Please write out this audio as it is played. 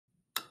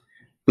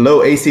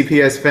Hello,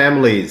 ACPS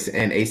families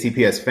and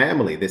ACPS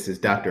family. This is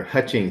Dr.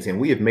 Hutchings, and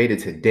we have made it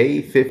to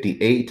day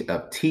 58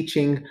 of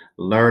teaching,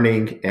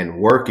 learning, and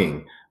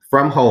working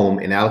from home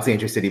in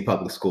Alexandria City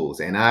Public Schools.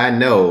 And I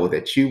know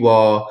that you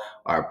all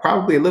are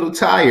probably a little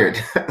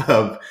tired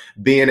of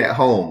being at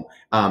home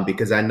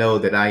because I know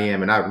that I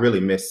am, and I really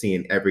miss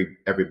seeing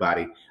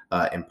everybody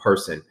in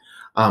person.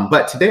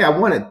 But today I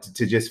wanted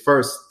to just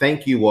first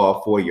thank you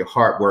all for your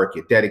hard work,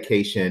 your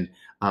dedication,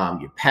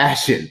 your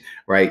passion,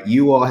 right?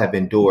 You all have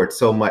endured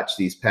so much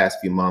these past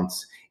few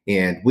months,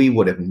 and we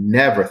would have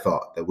never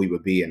thought that we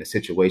would be in a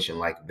situation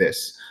like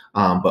this.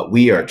 But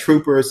we are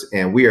troopers,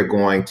 and we are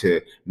going to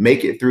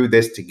make it through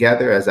this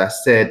together. As I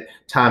said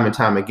time and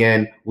time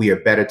again, we are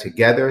better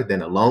together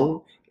than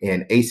alone,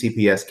 and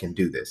ACPS can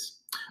do this.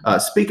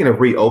 Speaking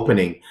of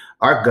reopening,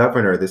 our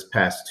governor this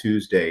past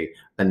Tuesday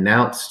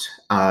announced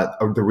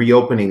the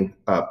reopening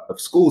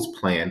of schools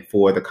plan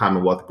for the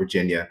Commonwealth of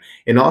Virginia.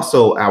 And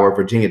also our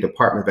Virginia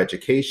Department of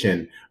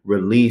Education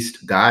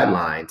released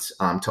guidelines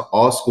to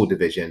all school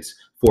divisions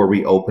for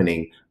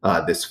reopening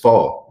this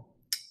fall.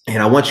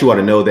 And I want you all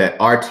to know that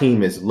our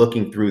team is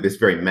looking through this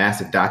very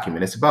massive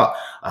document. It's about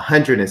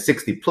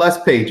 160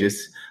 plus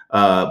pages,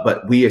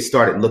 but we have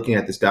started looking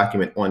at this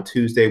document on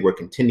Tuesday. We're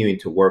continuing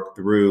to work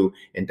through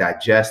and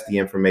digest the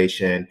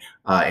information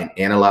and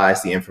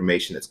analyze the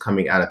information that's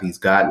coming out of these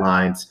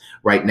guidelines.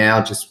 Right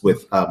now, just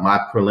with my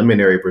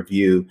preliminary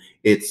review,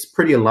 it's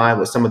pretty aligned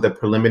with some of the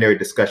preliminary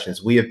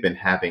discussions we have been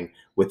having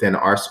within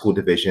our school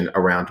division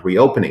around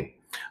reopening.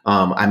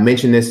 I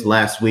mentioned this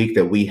last week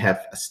that we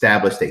have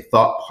established a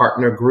thought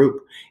partner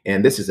group,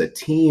 and this is a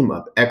team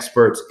of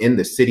experts in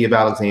the city of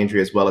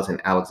Alexandria as well as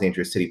in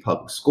Alexandria City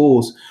Public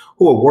Schools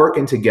who are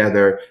working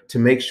together to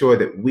make sure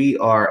that we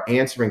are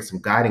answering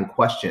some guiding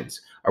questions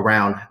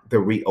around the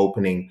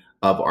reopening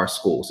of our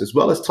schools, as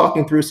well as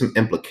talking through some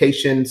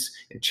implications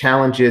and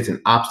challenges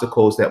and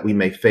obstacles that we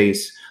may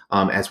face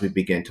as we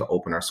begin to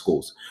open our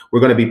schools. We're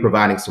going to be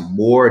providing some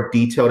more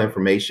detailed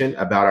information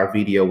about our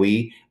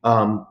VDOE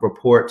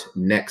report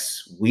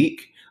next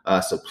week.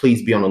 So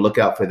please be on the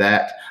lookout for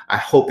that. I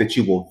hope that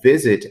you will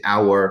visit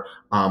our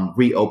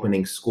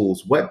Reopening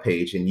Schools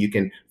webpage, and you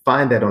can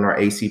find that on our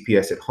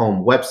ACPS at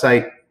Home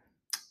website.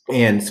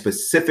 And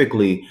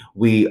specifically,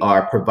 we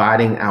are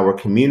providing our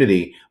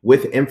community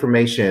with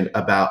information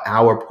about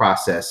our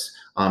process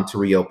to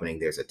reopening.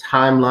 There's a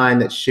timeline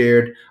that's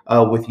shared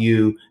with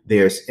you.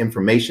 There's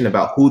information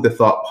about who the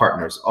thought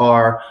partners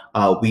are.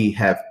 We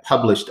have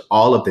published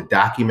all of the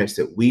documents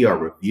that we are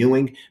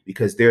reviewing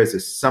because there's a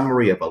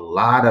summary of a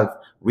lot of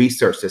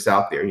research that's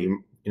out there.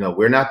 You know,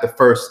 we're not the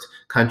first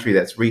country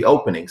that's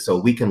reopening, so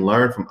we can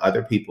learn from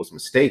other people's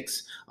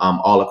mistakes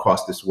all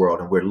across this world.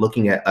 And we're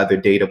looking at other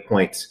data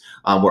points.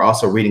 We're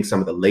also reading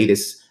some of the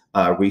latest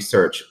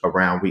research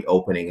around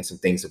reopening and some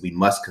things that we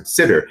must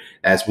consider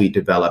as we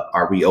develop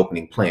our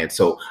reopening plan.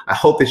 So I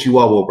hope that you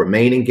all will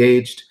remain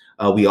engaged.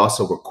 We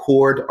also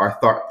record our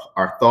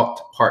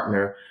thought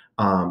partner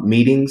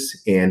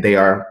meetings, and they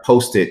are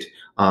posted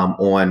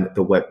on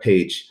the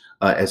webpage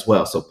as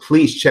well. So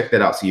please check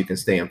that out so you can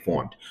stay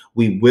informed.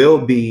 We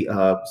will be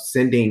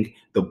sending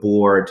the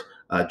board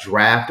a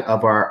draft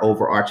of our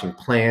overarching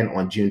plan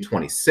on June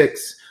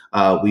 26th.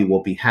 We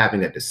will be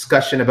having a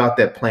discussion about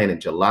that plan in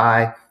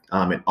July.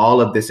 And all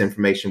of this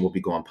information will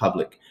be going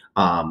public,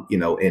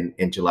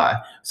 in July.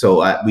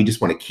 So we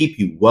just want to keep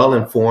you well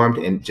informed,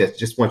 and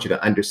just want you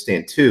to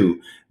understand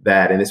too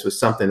that, and this was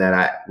something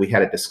that we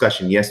had a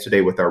discussion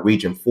yesterday with our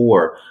Region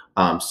 4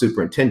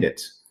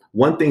 superintendents.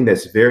 One thing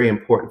that's very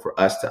important for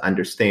us to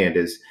understand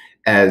is,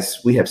 as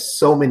we have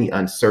so many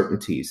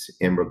uncertainties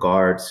in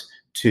regards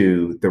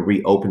to the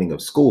reopening of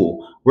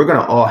school, we're going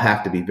to all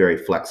have to be very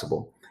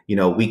flexible. You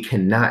know, we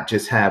cannot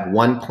just have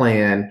one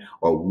plan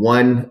or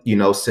one,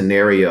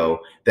 scenario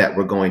that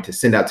we're going to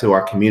send out to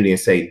our community and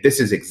say, this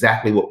is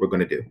exactly what we're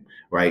going to do,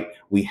 right?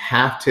 We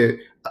have to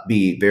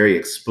be very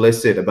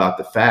explicit about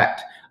the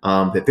fact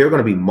that there are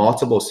going to be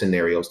multiple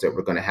scenarios that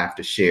we're going to have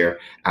to share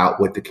out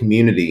with the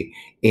community.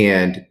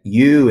 And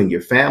you and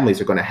your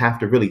families are going to have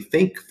to really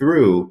think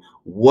through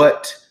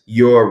what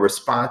your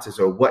responses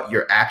or what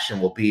your action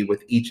will be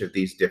with each of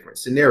these different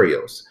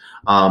scenarios.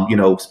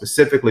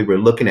 Specifically, we're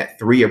looking at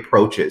three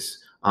approaches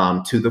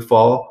to the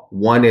fall.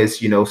 One is,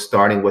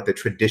 starting with a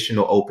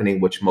traditional opening,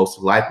 which most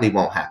likely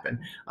won't happen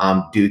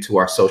due to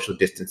our social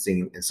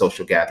distancing and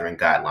social gathering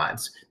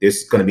guidelines.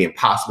 It's going to be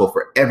impossible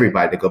for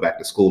everybody to go back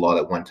to school all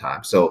at one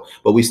time.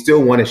 But we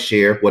still want to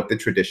share what the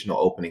traditional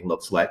opening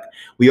looks like.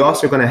 We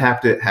also are going to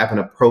have an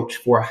approach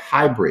for a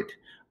hybrid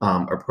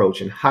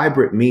approach. And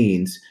hybrid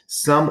means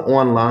some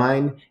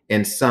online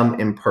and some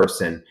in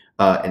person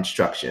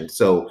instruction.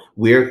 So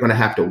we're going to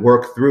have to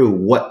work through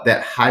what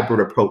that hybrid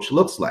approach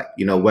looks like,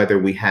 whether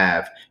we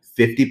have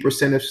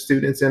 50% of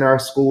students in our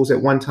schools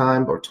at one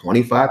time or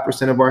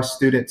 25% of our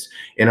students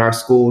in our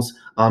schools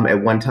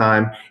at one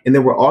time. And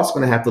then we're also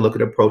going to have to look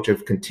at an approach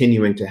of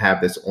continuing to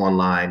have this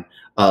online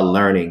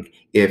learning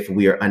if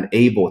we are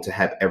unable to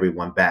have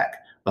everyone back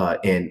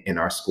in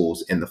our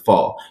schools in the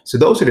fall. So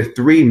those are the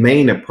three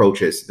main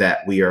approaches that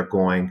we are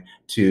going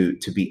to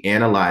be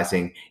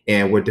analyzing,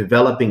 and we're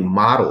developing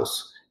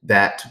models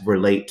that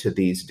relate to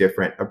these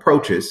different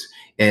approaches.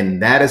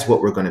 And that is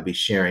what we're going to be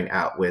sharing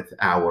out with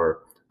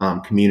our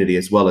community,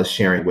 as well as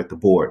sharing with the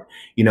board.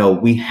 You know,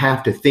 we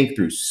have to think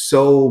through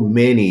so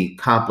many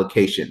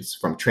complications,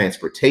 from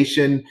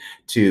transportation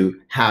to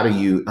how do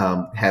you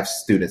have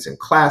students in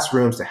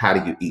classrooms, to how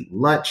do you eat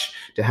lunch,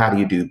 to how do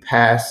you do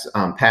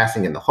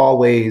passing in the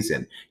hallways,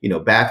 and, you know,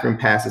 bathroom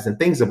passes and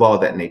things of all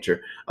that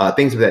nature,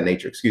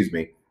 excuse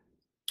me,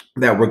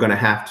 that we're going to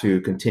have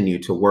to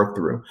continue to work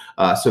through.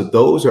 So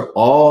those are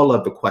all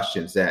of the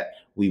questions that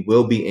we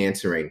will be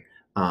answering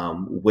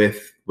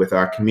with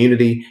our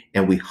community,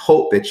 and we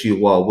hope that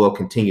you all will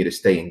continue to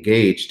stay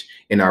engaged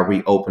in our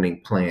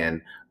reopening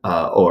plan,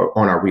 or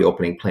on our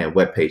reopening plan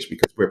webpage,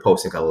 because we're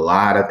posting a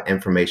lot of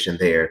information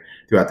there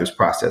throughout this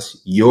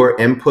process. Your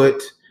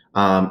input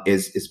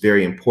is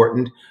very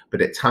important,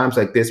 but at times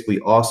like this, we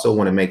also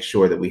want to make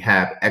sure that we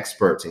have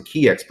experts and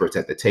key experts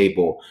at the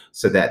table,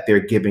 so that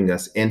they're giving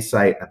us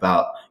insight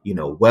about, you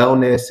know,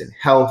 wellness and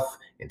health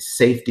and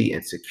safety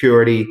and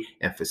security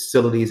and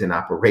facilities and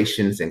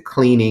operations and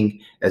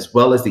cleaning, as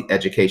well as the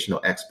educational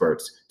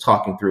experts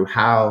talking through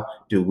how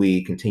do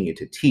we continue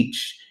to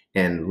teach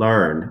and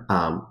learn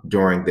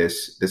during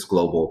this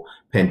global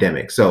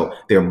pandemic. So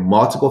there are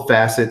multiple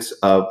facets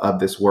of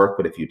this work,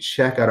 but if you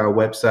check out our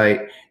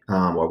website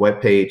or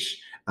webpage,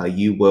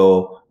 you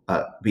will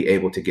be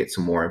able to get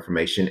some more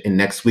information. And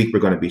next week, we're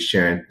going to be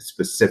sharing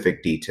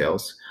specific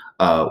details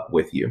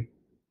with you.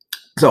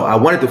 So I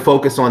wanted to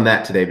focus on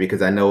that today,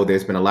 because I know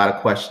there's been a lot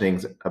of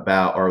questions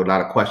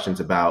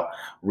about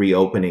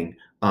reopening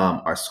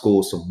our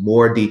schools. So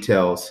more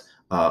details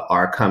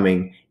are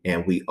coming,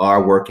 and we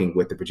are working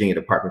with the Virginia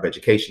Department of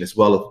Education, as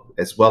well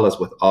as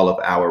with all of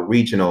our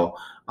regional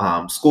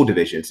school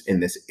divisions in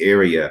this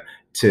area,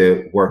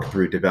 to work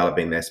through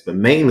developing this. But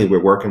mainly,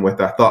 we're working with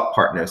our thought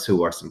partners,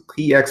 who are some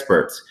key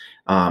experts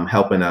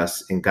helping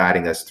us and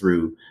guiding us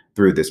through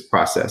this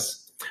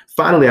process.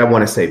 Finally, I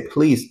want to say,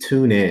 please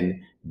tune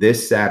in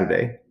this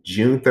Saturday,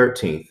 June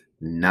 13th,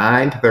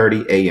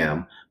 9:30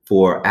 a.m.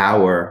 for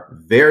our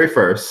very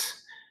first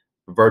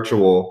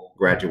virtual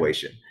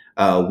graduation.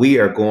 We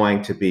are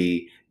going to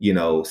be, you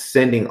know,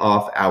 sending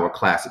off our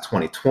class of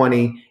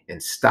 2020 in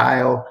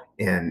style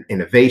and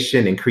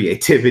innovation and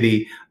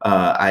creativity.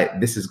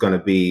 This is going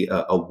to be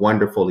a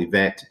wonderful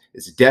event.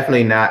 It's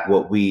definitely not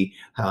what we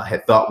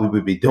had thought we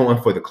would be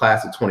doing for the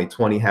class of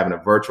 2020, having a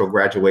virtual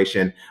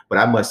graduation. But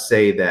I must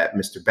say that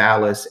Mr.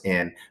 Ballas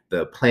and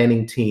the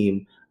planning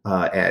team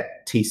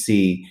at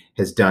TC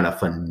has done a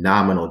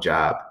phenomenal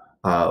job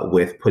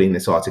with putting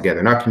this all together.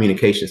 And our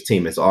communications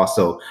team has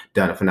also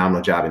done a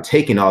phenomenal job in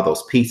taking all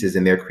those pieces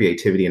and their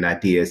creativity and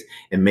ideas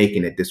and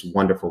making it this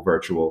wonderful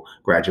virtual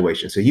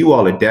graduation. So you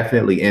all are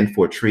definitely in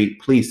for a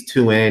treat. Please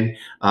tune in.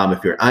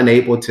 If you're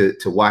unable to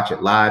watch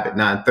it live at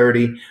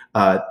 9:30,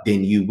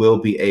 then you will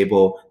be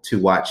able to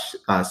watch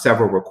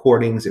several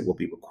recordings. It will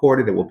be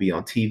recorded. It will be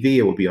on TV.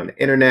 It will be on the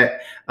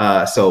internet.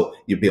 So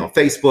you'll be on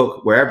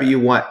Facebook, wherever you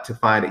want to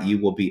find it. You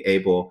will be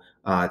able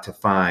to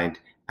find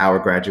our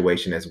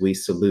graduation as we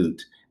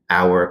salute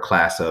our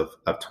class of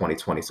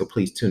 2020. So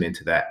please tune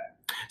into that.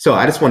 So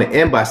I just want to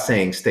end by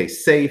saying, stay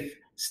safe,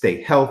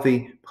 stay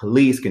healthy,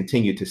 please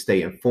continue to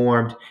stay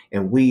informed.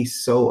 And we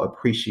so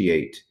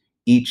appreciate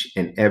each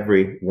and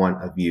every one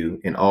of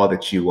you and all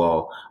that you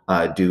all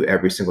do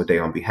every single day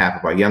on behalf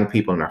of our young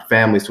people and our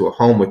families who are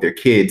home with their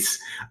kids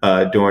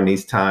during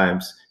these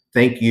times.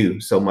 Thank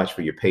you so much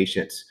for your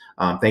patience.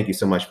 Thank you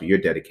so much for your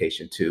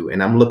dedication too.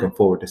 And I'm looking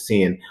forward to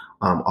seeing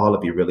all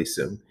of you really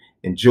soon.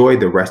 Enjoy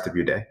the rest of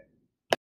your day.